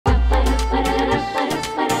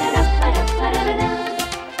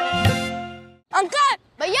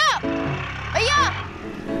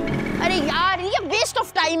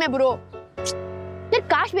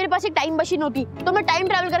काश मेरे पास एक टाइम मशीन होती तो मैं टाइम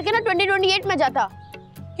ट्रैवल करके ना 2028 में जाता।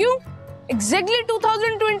 क्यों एग्जैक्टली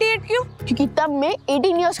 2028 क्यों? क्योंकि तब मैं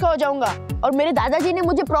 18 इयर्स का हो जाऊंगा और मेरे दादाजी ने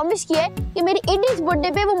मुझे प्रॉमिस किया है कि मेरी 80th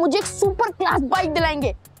बर्थडे पे वो मुझे एक सुपर क्लास बाइक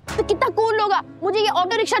दिलाएंगे। तो कितना कूल होगा, मुझे ये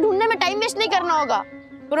ऑटो रिक्शा ढूंढने में टाइम वेस्ट नहीं करना होगा।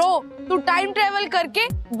 ब्रो तू टाइम ट्रेवल करके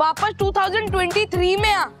वापस 2023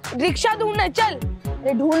 में आ, रिक्शा ढूंढने चल।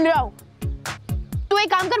 अरे ढूंढ रहा हूँ, तू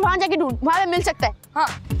एक काम कर वहां जाके ढूंढ, वहां पे मिल सकता है। हाँ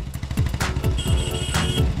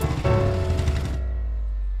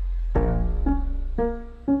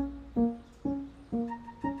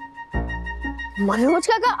मनोज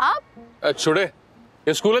काका आप? छोड़े,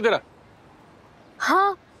 ये स्कूल है तेरा?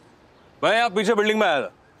 हाँ। मैं यहाँ पीछे बिल्डिंग में आया था।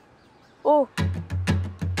 ओह।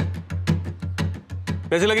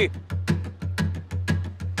 कैसी लगी?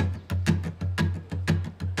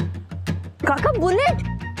 काका bullet,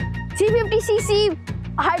 350cc,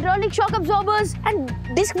 hydraulic shock अब्सॉर्बर्स and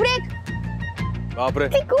disc brake. बाप रे,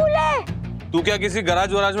 कितनी कूल है। तू क्या किसी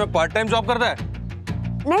गराज वराज में पार्ट टाइम जॉब करता है?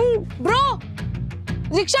 नहीं ब्रो,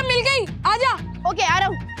 रिक्शा मिल गई, आजा। ओके आ रहा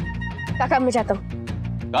हूँ। काका मैं जाता हूँ।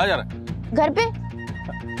 कहाँ जा रहा है? घर पे।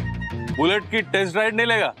 बुलेट की टेस्ट राइड नहीं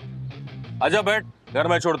लेगा? आजा बैठ, घर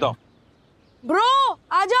में छोड़ता हूँ। ब्रो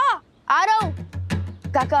आजा। आ रहा हूँ।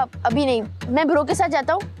 काका अभी नहीं, मैं ब्रो के साथ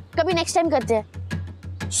जाता हूँ, कभी नेक्स्ट टाइम करते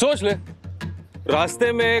हैं। सोच ले,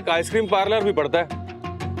 रास्ते में एक आइसक्रीम पार्लर भी पड़ता है।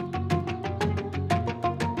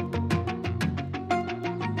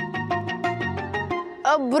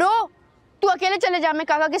 अब ब्रो तू अकेले चले जा, मैं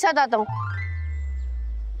काका के साथ आता हूँ।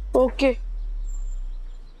 ओके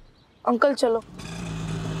अंकल चलो।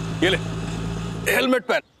 ये ले, हेलमेट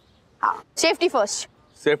पहन। हाँ, सेफ्टी फर्स्ट।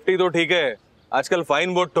 सेफ्टी तो ठीक है, आजकल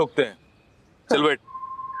फाइन बहुत ठोकते हैं। चल बैठ।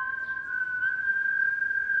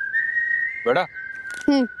 बेटा।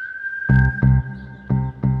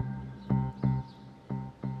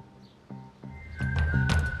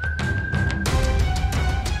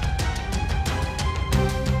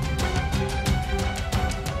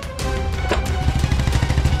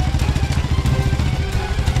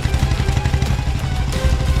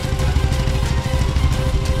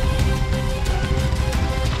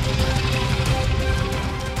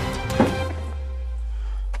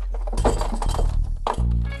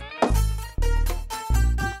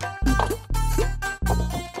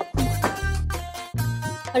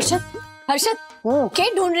 हर्षद क्या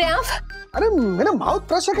ढूंढ रहे हैं आप? अरे मेरे माउथ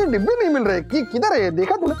प्रेशर के डिब्बे नहीं मिल रहे, किधर है?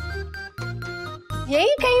 देखा तूने?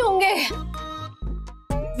 यही कहीं होंगे।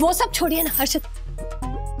 वो सब छोड़िए ना हर्षद,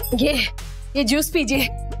 ये जूस पीजिए।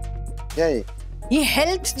 क्या है? ये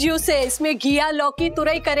हेल्थ जूस है, इसमें घिया, लौकी,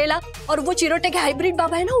 तुरई, करेला और वो चिरोटे के हाइब्रिड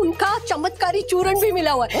बाबा है ना, उनका चमत्कारी चूर्ण भी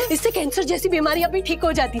मिला हुआ है। इससे कैंसर जैसी बीमारियां भी ठीक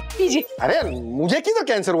हो जाती। पीजिए। अरे मुझे किधर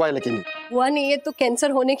कैंसर हुआ है? लेकिन हुआ नहीं है तो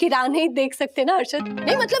कैंसर होने की राह नहीं देख सकते ना हर्षद।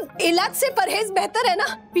 नहीं मतलब इलाज से परहेज बेहतर है ना।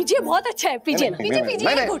 पीजिए, बहुत अच्छा है। पीजिए ना, पीजिए पीजिए।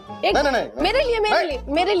 एक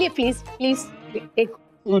मेरे लिए प्लीज प्लीज एक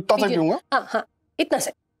पीऊंगा। हाँ हाँ इतना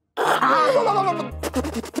से।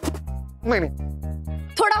 नहीं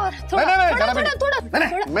थोड़ा और, थोड़ा।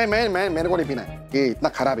 मैं मेरे को नहीं पीना है, ये इतना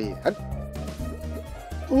खराब है।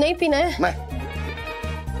 नहीं पीना है?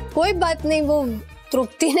 नहीं। कोई बात नहीं, वो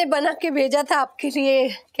तृप्ति ने बना के भेजा था आपके लिए,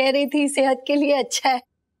 कह रही थी सेहत के लिए अच्छा है।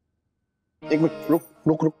 एक मिनट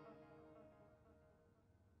रुक।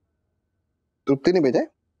 तृप्ति ने भेजा है?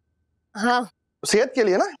 हाँ। सेहत के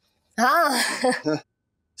लिए ना? हाँ।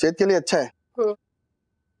 सेहत के लिए अच्छा है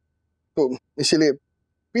तो इसीलिए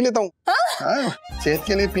पी लेता हूँ। हाँ, सेहत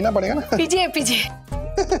के लिए पीना पड़ेगा ना। पीजिए।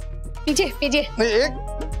 नहीं एक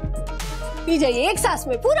पी जाइए, एक सांस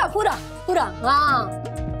में पूरा।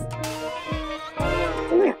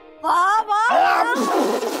 हाँ वाह।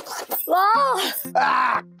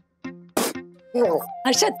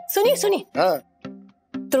 हर्षद सुनिए। हाँ।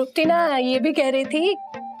 तृप्ति ना ये भी कह रही थी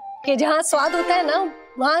कि जहाँ स्वाद होता है ना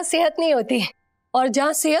वहाँ सेहत नहीं होती, और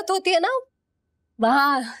जहाँ सेहत होती है ना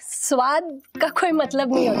वहाँ स्वाद का कोई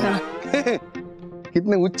मतलब नहीं होता।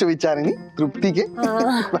 कितने उच्च विचार है नहीं तृप्ति के।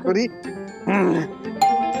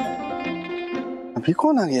 अभी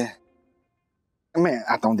कौन आ गया है? मैं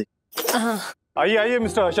आता हूँ, देख। आइए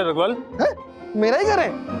मिस्टर हर्षद अग्रवाल। मेरा ही घर है?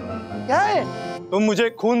 क्या है? तुम मुझे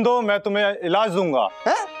खून दो, मैं तुम्हें इलाज दूंगा।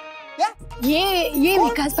 ये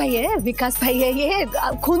विकास भाई है, ये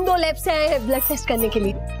खून दो लैब से आए हैं ब्लड टेस्ट करने के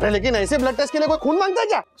लिए। लेकिन ऐसे ब्लड टेस्ट के लिए कोई खून मांगता है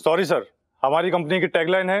क्या? सॉरी सर, हमारी कंपनी की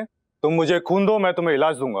टैगलाइन है तुम मुझे खून दो मैं तुम्हें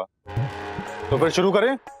इलाज दूंगा। तो फिर शुरू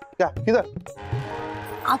करें? क्या? किधर?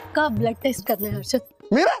 आपका ब्लड टेस्ट करना है हर्षद।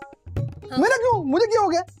 मेरा? मेरा क्यों? मुझे क्या हो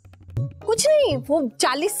गया? कुछ नहीं, वो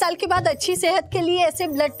 40 साल के बाद अच्छी सेहत के लिए ऐसे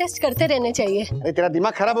ब्लड टेस्ट करते रहने चाहिए। अरे तेरा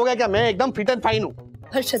दिमाग खराब हो गया क्या? मैं एकदम फिट एंड फाइन हूँ।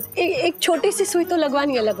 हर्षद, एक छोटी सी सुई तो लगवा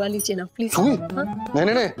लीजिए ना प्लीज। सुई?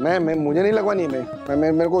 नहीं, मैं मुझे नहीं लगवानी है।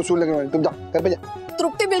 मैं मेरे को सुई लगवानी। तुम जा, घर पे जा।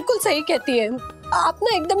 तृप्ति बिल्कुल सही कहती है, आप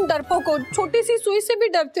ना एकदम डरपोक हो, छोटी सी सुई से भी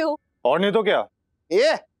डरते हो। और नहीं तो क्या?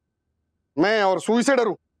 मैं और सुई से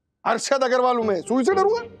डरूं? हर्षद अग्रवाल हूं मैं, सुई से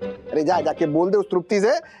डरूंगा? अरे जाके बोल दे उस तृप्ति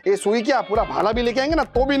से, ये सुई क्या पूरा भाला भी लेके आएंगे ना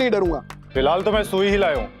तो भी नहीं डरूंगा। फिलहाल तो मैं सुई ही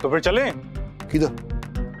लाया हूँ, तो फिर चलें?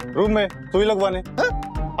 किधर? रूम में सुई लगवाने।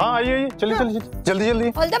 हाँ आइए, चलिए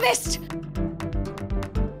जल्दी। All the best.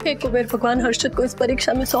 हे कुबेर भगवान, हर्षद को इस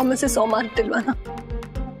परीक्षा में 100 में से 100 मार्क दिलवाना।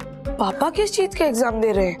 पापा किस चीज का एग्जाम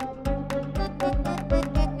दे रहे हैं?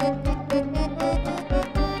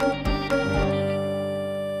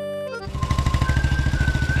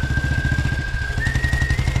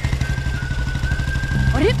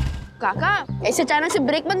 अरे काका, ऐसे अचानक से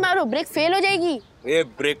ब्रेक मत मारो, ब्रेक फेल हो जाएगी। ए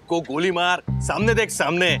ब्रेक को गोली मार, सामने देख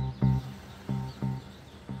सामने।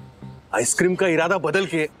 आइसक्रीम का इरादा बदल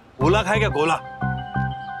के गोला खाएगा, गोला?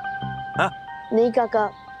 हाँ? नहीं काका,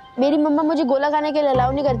 मेरी मम्मा मुझे गोला खाने के लिए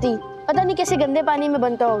अलाउ नहीं करती। पता नहीं कैसे गंदे पानी में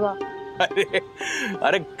बनता होगा।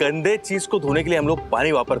 अरे गंदे चीज को धोने के लिए हम लोग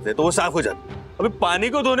पानी वापरते तो वो साफ हो जाता। अभी पानी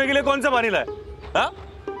को धोने के लिए कौन सा पानी लाए? हाँ?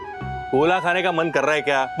 गोला खाने का मन कर रहा है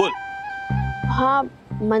क्या? बोल। हाँ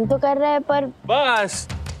मन तो कर रहा है, पर बस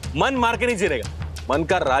मन मार के नहीं जीनेगा, मन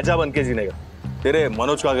का राजा बन के जीनेगा, तेरे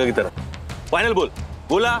मनोज काका की तरह। फाइनल बोल,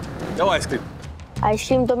 गोला या आइसक्रीम?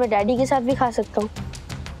 आइसक्रीम तो मैं डैडी के साथ भी खा सकता हूँ,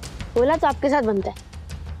 गोला तो आपके साथ बनता है।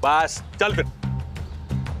 बस चल फिर।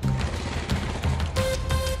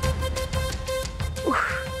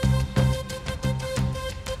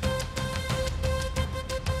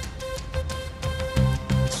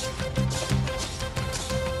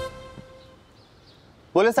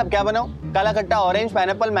 बोले सब क्या बनाओ? काला खट्टा, ऑरेंज,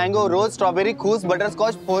 पाइनएप्पल, मैंगो, रोज, स्ट्रॉबेरी, खूस, बटर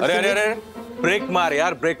स्कॉच, फोर। अरे ब्रेक मार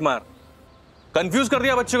यार, ब्रेक मार। कंफ्यूज कर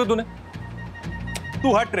दिया बच्चे को तूने।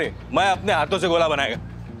 तू हट रे, मैं अपने हाथों से गोला बनाएगा।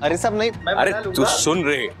 अरे सब नहीं, अरे तू सुन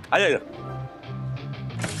रे, आजा इधर।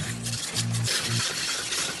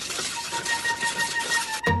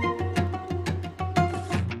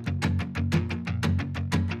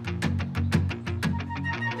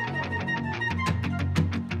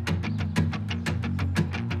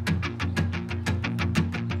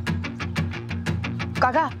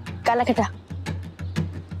 काका काला खट्टा।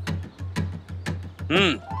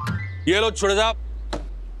 ये लो छोड़ जा,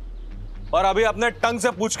 और अभी अपने टंग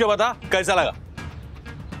से पूछ के बता कैसा लगा।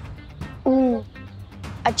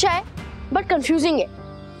 अच्छा है बट कंफ्यूजिंग है,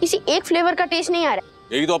 किसी एक फ्लेवर का टेस्ट नहीं आ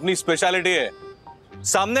रहा। यही तो अपनी स्पेशलिटी है,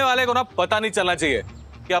 सामने वाले को ना पता नहीं चलना चाहिए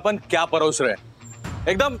कि अपन क्या परोस रहे हैं,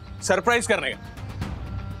 एकदम सरप्राइज करने का।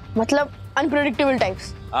 मतलब अनप्रेडिक्टेबल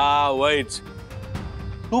टाइप्स। वही।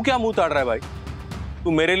 तू क्या मुंह ताड़ रहा है भाई?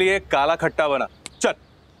 तू मेरे लिए काला खट्टा बना, चल।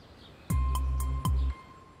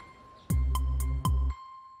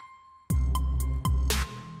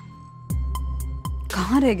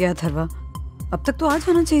 कहाँ रह गया अथर्वा? अब तक तो आ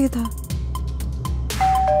जाना चाहिए था।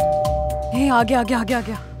 हे आ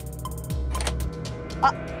गया।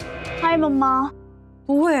 हाय मम्मा।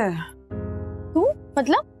 तू है? तू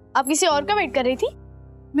मतलब आप किसी और का वेट कर रही थी?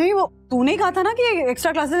 नहीं, वो तूने कहा था ना कि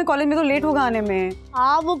एक्स्ट्रा क्लासेस में कॉलेज में तो लेट होगा आने में।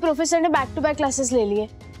 हाँ वो प्रोफेसर ने बैक टू बैक क्लासेस ले लिए,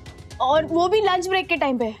 और वो भी लंच ब्रेक के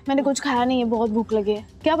टाइम पे। मैंने कुछ खाया नहीं है, बहुत भूख लगी है।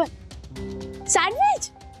 क्या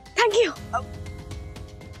सैंडविच? Thank you.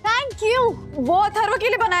 वो अथर्व के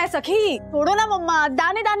लिए बनाया सखी। छोड़ो ना मम्मा,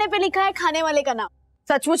 दाने दाने पे लिखा है खाने वाले का नाम।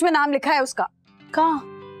 सचमुच में नाम लिखा है उसका। कहाँ?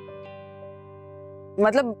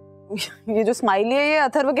 मतलब ये जो स्माइली है ये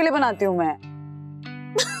अथर्व के लिए बनाती हूँ मैं।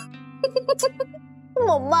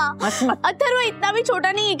 मम्मा अथर्व इतना भी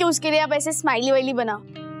छोटा नहीं है कि उसके लिए आप ऐसे स्माइली वाइली बनाओ।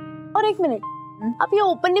 और एक मिनट, आप ये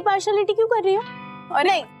ओपनली पार्शियलिटी क्यों कर रही हो?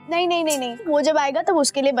 अरे नहीं, वो जब आएगा तब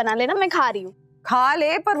उसके लिए बना लेना, मैं खा रही हूँ। खा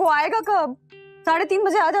ले, पर वो आएगा कब? 3:30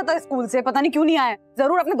 बजे आ जाता है स्कूल से, पता नहीं क्यों नहीं आया।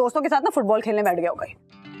 जरूर अपने दोस्तों के साथ ना फुटबॉल खेलने बैठ गया होगा।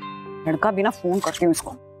 लड़का बिना फोन करती हूँ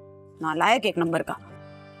इसको, नालायक एक नंबर का।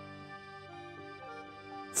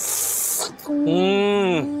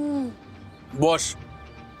 बॉस,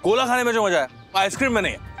 गोला खाने में जो मजा है आइसक्रीम में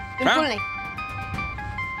नहीं है। बिल्कुल नहीं।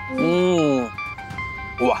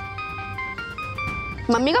 वाह।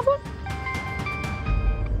 मम्मी का फोन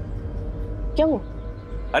क्या हुआ?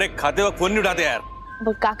 अरे खाते वक्त फोन नहीं उठाते यार।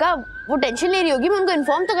 काका वो टेंशन ले रही होगी, मैं उनको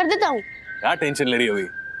इन्फॉर्म तो कर देता हूँ। क्या टेंशन ले रही होगी?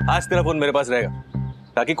 आज तेरा फोन मेरे पास रहेगा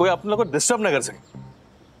ताकि कोई अपने को डिस्टर्ब ना कर सके।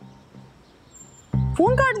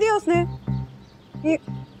 फोन काट दिया उसने ये।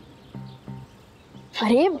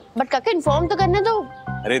 अरे बट काका इन्फॉर्म तो करने दो।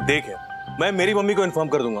 अरे देख यार, मैं मेरी मम्मी को इन्फॉर्म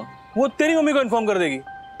कर दूंगा, वो तेरी मम्मी को इन्फॉर्म कर देगी।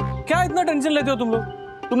 क्या इतना टेंशन लेते हो तुम लोग?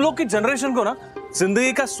 तुम लोग की जनरेशन को ना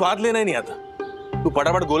जिंदगी का स्वाद लेना ही नहीं आता। तू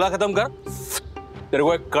फटाफट गोला खत्म कर तेरे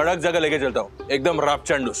को एक कड़क जगह लेके चलता हूँ, एकदम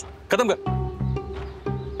रापचंडूस। खत्म कर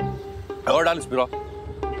और डाल इस पिरो।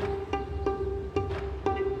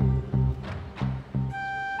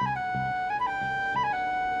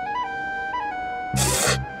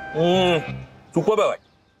 सुपर भाई।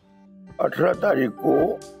 18 तारीख को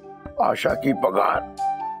आशा की पगार,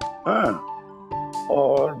 हाँ,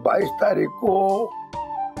 और 22 तारीख को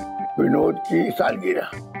विनोद की सालगिरह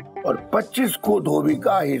और 25 को धोबी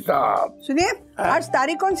का हिसाब। सुनिए, आज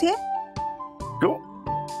तारीख कौन सी है? क्यों?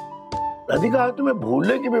 राधिका, तुम्हें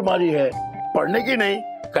भूलने की बीमारी है, पढ़ने की नहीं।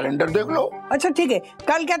 कैलेंडर देख लो। अच्छा ठीक है,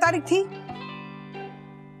 कल क्या तारीख थी?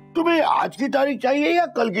 तुम्हें आज की तारीख चाहिए या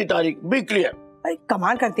कल की तारीख? B clear. अरे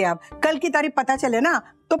कमाल करते हैं आप, कल की तारीख पता चले ना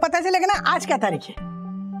तो पता चलेगा ना आज क्या तारीख है।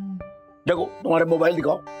 देखो तुम्हारे मोबाइल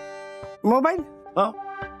दिखाओ। मोबाइल? हाँ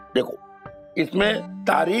देखो, इसमें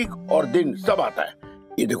तारीख और दिन सब आता है।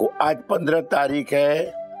 ये देखो, आज 15 तारीख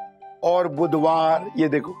है और बुधवार, ये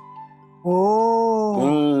देखो।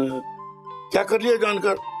 क्या कर लिया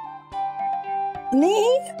जानकर?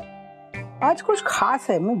 नहीं, आज कुछ खास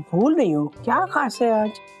है, मैं भूल रही हूँ। क्या खास है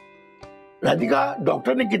आज? राधिका,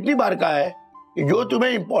 डॉक्टर ने कितनी बार कहा है कि जो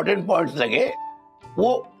तुम्हें इंपॉर्टेंट पॉइंट्स लगे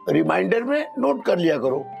वो रिमाइंडर में नोट कर लिया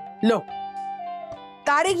करो। लो,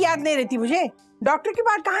 तारीख याद नहीं रहती मुझे, डॉक्टर की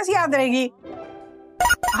बात कहाँ से याद रहेगी?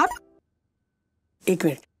 आप एक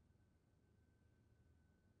मिनट,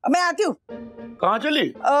 मैं आती हूँ। कहाँ चली?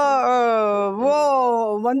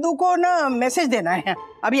 वो वंदू को ना मैसेज देना है,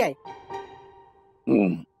 अभी आई।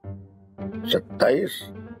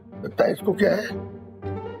 27 को क्या है?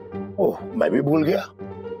 ओह, मैं भी भूल गया।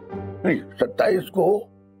 नहीं, 27 को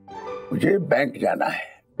मुझे बैंक जाना है,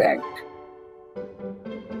 bank.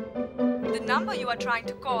 The number you are trying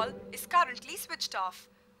to call is currently switched off.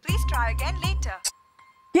 Please try again later.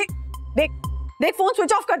 ये देख फोन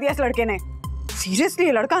स्विच ऑफ कर दिया इस लड़के ने। सीरियसली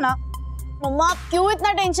ये लड़का ना। मम्मा आप क्यों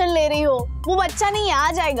इतना टेंशन ले रही हो? वो बच्चा नहीं है,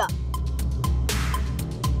 आ जाएगा।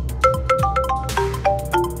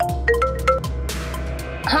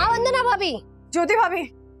 हाँ वंदना भाभी। ज्योति भाभी,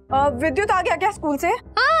 विद्युत आ गया क्या स्कूल से?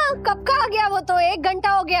 हाँ, कब का आ गया? वो तो 1 घंटा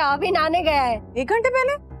हो गया, अभी नहाने गया है। 1 घंटे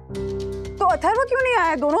पहले? तो अथर्व क्यों नहीं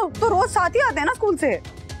आया? दोनों तो रोज साथ ही आते हैं ना स्कूल से।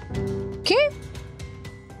 क्या?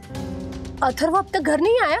 अथर्व अब तक घर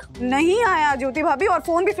नहीं आया? नहीं आया ज्योति भाभी, और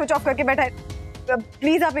फोन भी स्विच ऑफ करके बैठा है।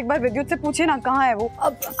 प्लीज आप एक बार विद्युत से पूछे ना कहाँ है वो।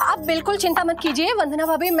 अब आप बिल्कुल चिंता मत कीजिए वंदना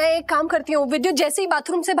भाभी, मैं एक काम करती हूँ, विद्युत जैसे ही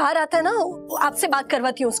बाथरूम से बाहर आता है ना आपसे बात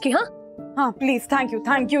करवाती हूँ उसकी। हाँ हाँ प्लीज,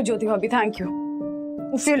 थैंक यू ज्योति भाभी, थैंक यू।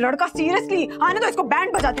 उसे लड़का सीरियसली आने तो इसको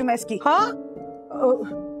बैंड बजाती हूँ मैं इसकी। हाँ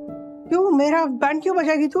क्यों, मेरा बैंड क्यों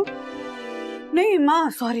बजाएगी तू? नहीं माँ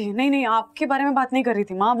सॉरी, नहीं आपके बारे में बात नहीं कर रही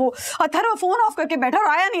थी माँ। वो अथर्व फोन ऑफ करके बैठा और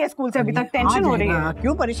आया नहीं है स्कूल से अभी तक, टेंशन हो रही है।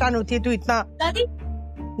 क्यों परेशान होती है तू इतना? दादी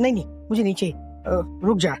नहीं मुझे नहीं चाहिए,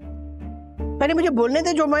 रुक जा, पहले मुझे बोलने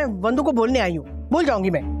दे जो मैं वंदू को बोलने आई हूँ। बोल जाऊंगी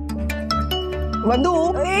मैं। वंदू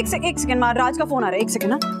एक सेकंड माँ, राज का फोन आ रहा है, एक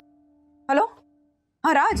सेकंड ना। हेलो,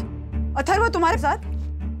 हाँ राज, अथर्व तुम्हारे साथ?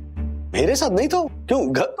 मेरे साथ नहीं तो क्यों?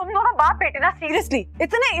 तुम दोनों बाप बेटे ना सीरियसली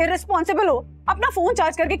इतने इररिस्पॉन्सिबल हो, अपना फोन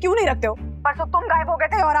चार्ज करके क्यों नहीं रखते हो? परसों तुम गायब हो गए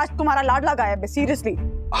थे और आज तुम्हारा लाडला गायब है, सीरियसली।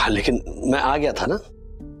 हाँ लेकिन मैं आ गया था ना,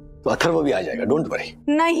 तो अथर्व भी आ जाएगा, डोंट वरी।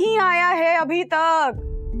 नहीं आया है अभी तक।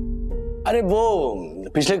 अरे वो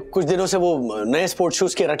पिछले कुछ दिनों से वो नए स्पोर्ट्स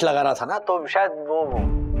शूज के रट लगा रहा था ना, तो शायद वो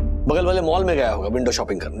बगल वाले मॉल में गया होगा विंडो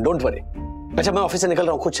शॉपिंग करने, डोंट वरी। अच्छा मैं ऑफिस से निकल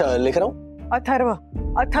रहा हूँ, कुछ लेकर आऊँ?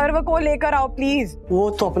 अथर्व को लेकर आओ प्लीज। वो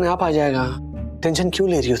तो अपने आप आ जाएगा, टेंशन क्यों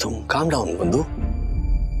ले रही हो तुम? काम डाउन बंधु।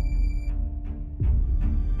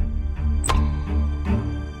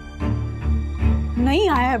 नहीं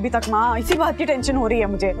आया अभी तक माँ, इसी बात की टेंशन हो रही है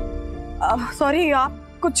मुझे। सॉरी,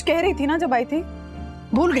 आप कुछ कह रही थी ना जब आई थी?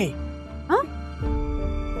 भूल गई? हाँ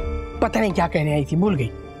पता नहीं क्या कहने आई थी, भूल गई।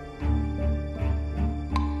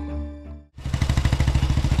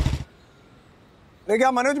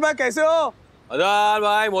 क्या मनोज भाई कैसे हो? अदार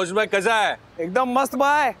भाई, मौज भाई कैसा है? एकदम मस्त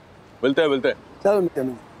भाई। मिलते हैं। चलो मिलते हैं।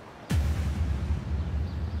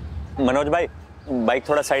 मनोज भाई बाइक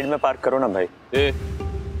थोड़ा साइड में पार्क करो ना भाई।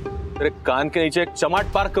 तेरे कान के नीचे एक चमाट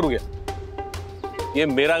पार्क करूँ क्या? ये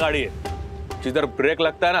मेरा गाड़ी है, जिधर ब्रेक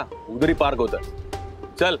लगता है ना उधर ही पार्क होता है।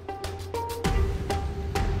 चल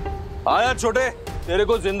आया छोटे, तेरे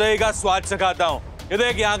को जिंदगी का स्वाद सिखाता हूँ। ये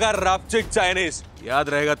देख यहाँ का रापचिक चाइनीज, याद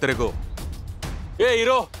रहेगा तेरे को। ये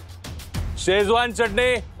हीरो शेजवान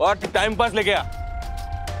चटनी और टाइम पास लेके आ।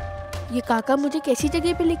 ये काका मुझे कैसी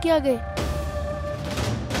जगह पे लेके आ गए?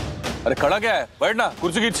 अरे खड़ा क्या है, बैठना,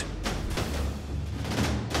 कुर्सी खींच।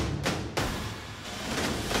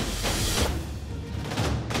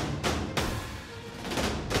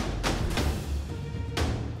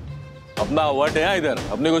 अपना वट है इधर,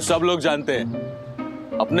 अपने को सब लोग जानते हैं।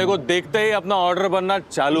 अपने को देखते ही अपना ऑर्डर बनना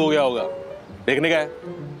चालू हो गया होगा। देखने का है?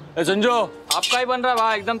 ए संजो, आपका ही बन रहा है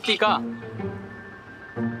वाह, एकदम तीखा।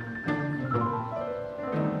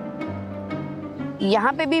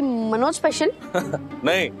 यहाँ पे भी मनोज स्पेशल?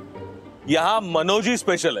 नहीं, यहाँ मनोज ही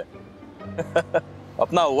स्पेशल है।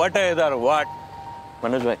 अपना वट है इधर, वट।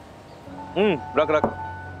 मनोज भाई। रख रख।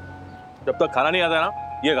 जब तक खाना नहीं आता है ना,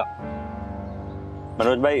 ये का।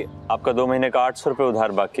 मनोज भाई, आपका 2 महीने का 800 रुपये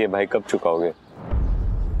उधार बाकी है भाई, कब चुकाओगे?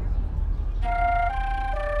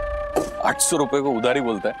 800 रुपए को उधारी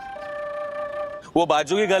बोलता है? वो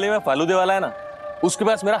बाजू की गली में फालूदे वाला है ना, उसके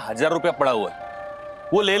पास मेरा 1000 रुपया पड़ा हुआ है,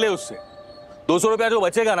 वो ले ले उससे। 200 रुपया जो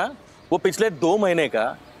बचेगा ना, वो पिछले 2 महीने का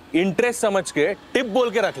इंटरेस्ट समझ के टिप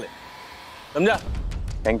बोल के रख ले, समझा?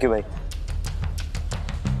 थैंक यू भाई।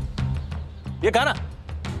 ये कहा ना,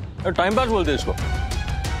 टाइम पास बोलते इसको।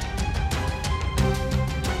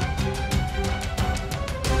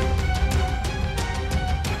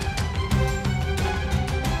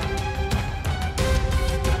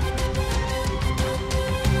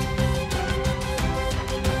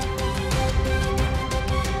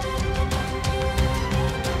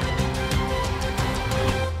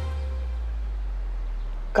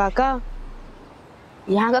 काका,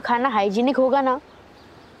 यहाँ का खाना हाइजीनिक होगा ना?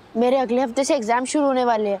 मेरे अगले हफ्ते से एग्जाम शुरू होने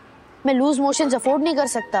वाले हैं, मैं लूज मोशंस अफोर्ड नहीं कर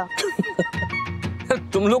सकता।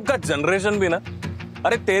 तुम लोग का जनरेशन भी ना,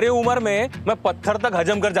 अरे तेरे उम्र में मैं पत्थर तक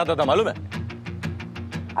हजम कर जाता था, मालूम है?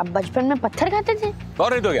 अब बचपन में पत्थर खाते थे?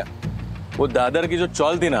 और नहीं तो क्या। वो दादर की जो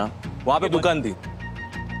चौल थी ना, वहां पे दुकान थी,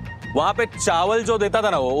 वहां पे चावल जो देता था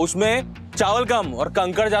ना, वो उसमें चावल कम और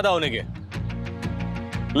कंकड़ ज्यादा होने के।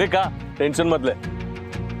 ले का, टेंशन मत ले।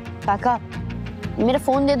 काका, मेरा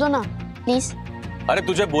फोन दे दो ना प्लीज। अरे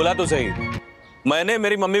तुझे बोला तो सही, मैंने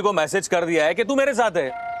मेरी मम्मी को मैसेज कर दिया है कि तू मेरे साथ है,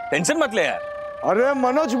 टेंशन मत ले यार। अरे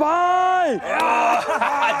मनोज भाई,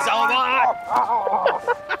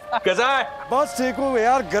 कैसा है? बस ठीक हूँ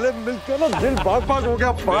यार, गले मिलकर ना दिल बाग बाग हो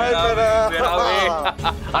गया भाई मेरा।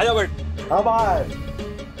 आजा बैठ। हाँ भाई।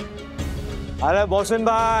 अरे मोहसिन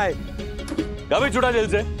भाई, कभी छूटा जेल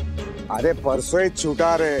से? अरे परसों ही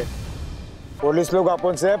छूटा रे। पुलिस लोग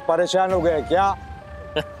अपन से परेशान हो गए क्या?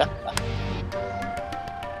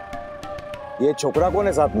 ये छोकरा कौन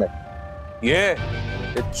है साथ में? ये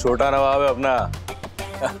छोटा नवाब है अपना।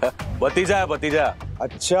 भतीजा है, भतीजा।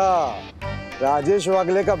 अच्छा, राजेश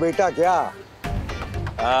वागले का बेटा क्या?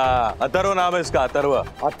 हाँ, अथर्व नाम है इसका, अथर्वा।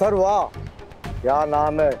 अथर्वा? क्या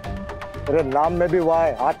नाम है? तेरे नाम में भी वाह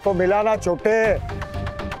है। हाथ तो मिला ना छोटे।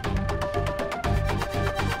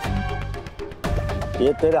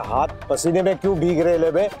 ये तेरे हाथ पसीने में क्यों भीग रहे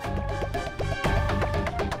ले बे?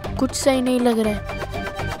 कुछ सही नहीं लग रहा है।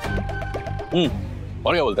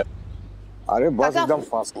 और क्या बोलता है? अरे बस एकदम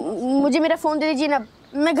फास्ट। मुझे मेरा फोन दे दीजिए ना,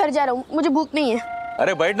 मैं घर जा रहा हूँ, मुझे भूख नहीं है।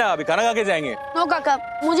 अरे बैठ ना, अभी खाना खा के जाएंगे। नो काका,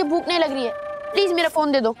 मुझे भूख नहीं लग रही है, प्लीज मेरा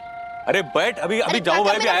फोन दे दो। अरे बैठ, अभी अभी जाओ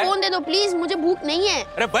भाई भी आए। फोन दे दो प्लीज, मुझे भूख नहीं है।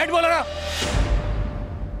 अरे बैठ बोला ना,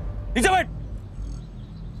 नीचे बैठ।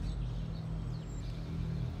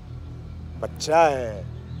 बच्चा है।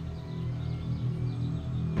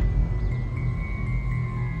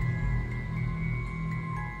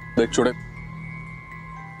 देख छोड़े,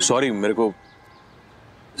 सॉरी, मेरे को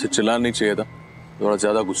इसे चिल्लाना नहीं चाहिए था, थोड़ा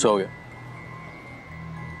ज्यादा गुस्सा हो गया।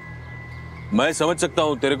 मैं समझ सकता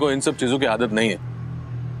हूं तेरे को इन सब चीजों की आदत नहीं है,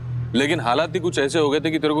 लेकिन हालात ही कुछ ऐसे हो गए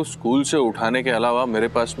थे कि तेरे को स्कूल से उठाने के अलावा मेरे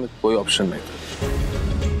पास में कोई ऑप्शन नहीं था।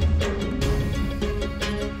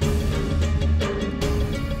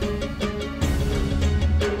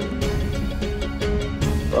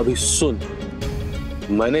 अभी सुन,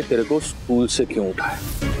 मैंने तेरे को स्कूल से क्यों उठाया।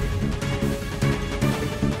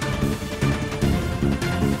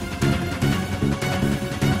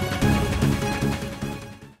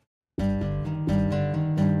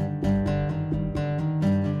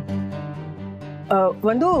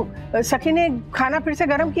 वंदू, सखी ने खाना फिर से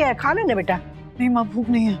गर्म किया है, खा लेना बेटा। नहीं माँ, भूख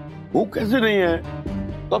नहीं है। भूख कैसे नहीं है?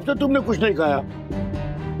 तब से तुमने कुछ नहीं खाया।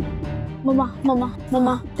 मम्मा मम्मा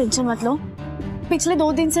मम्मा, टेंशन मत लो। पिछले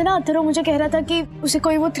 2 दिन से ना अथर्व मुझे कह रहा था कि उसे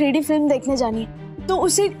कोई वो 3D फिल्म देखने जानी है, तो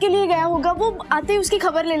उसी के लिए गया होगा। वो आते ही उसकी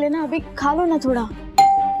खबर ले लेना, अभी खा लो ना थोड़ा।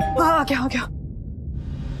 हाँ, क्या हो गया?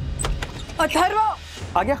 अथर्व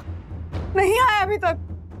आ गया? नहीं आया अभी तक।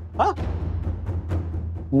 हाँ?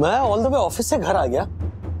 मैं ऑल द वे ऑफिस से घर आ गया।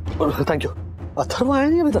 Thank you. अथर्व आया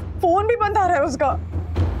नहीं अभी तक। फोन भी बंद आ रहा है उसका।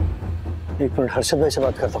 एक मिनट, हर्षद भाई से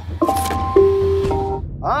बात करता हूँ।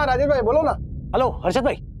 हाँ राजेश भाई, बोलो ना। हेलो हर्षद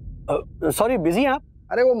भाई, सॉरी, बिजी हैं आप?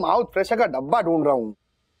 अरे वो माउथ फ्रेशर का डब्बा ढूंढ रहा हूँ।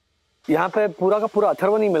 यहाँ पे पूरा का पूरा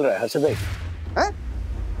अथर्व नहीं मिल रहा है हर्षद भाई। हैं?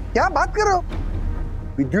 क्या बात कर रहे हो?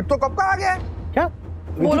 विद्युत तो कब का आ गया है? क्या?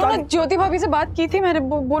 बोलो ना, ज्योति भाभी से बात की थी मैंने,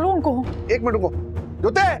 बोलो उनको। एक मिनट रुको।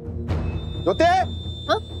 ज्योति, ज्योति,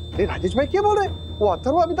 ये राजेश भाई क्या बोल रहे हैं? वो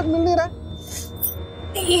अथर्वा अभी तक मिल नहीं रहा है।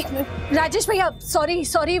 एक मिनट राजेश भैया,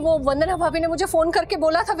 सॉरी वो वंदना भाभी ने मुझे फोन करके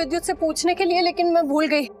बोला था विद्युत से पूछने के लिए, लेकिन मैं भूल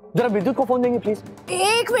गई। जरा विद्युत को फोन देंगे प्लीज।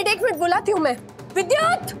 एक मिनट बुलाती हूँ मैं।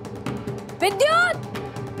 विद्युत,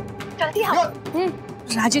 जल्दी आओ।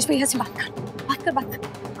 राजेश भैया से बात कर।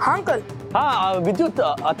 हाँ अंकल। हाँ विद्युत,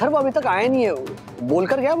 अथर्व अभी तक आया नहीं है, बोल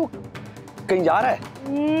कर गया वो कहीं जा रहा है?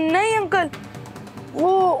 नहीं अंकल,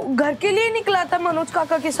 वो घर के लिए निकला था मनोज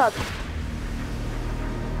काका के साथ।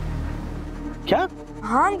 क्या?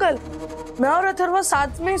 हाँ अंकल, मैं और अथर्वा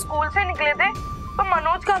साथ में स्कूल से निकले थे, तो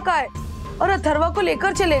मनोज काका आए और अथर्वा को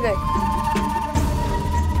लेकर चले गए।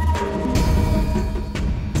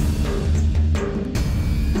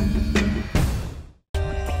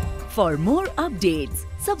 For more updates,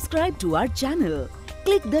 subscribe to our channel,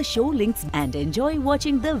 click the show links and enjoy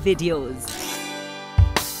watching the videos.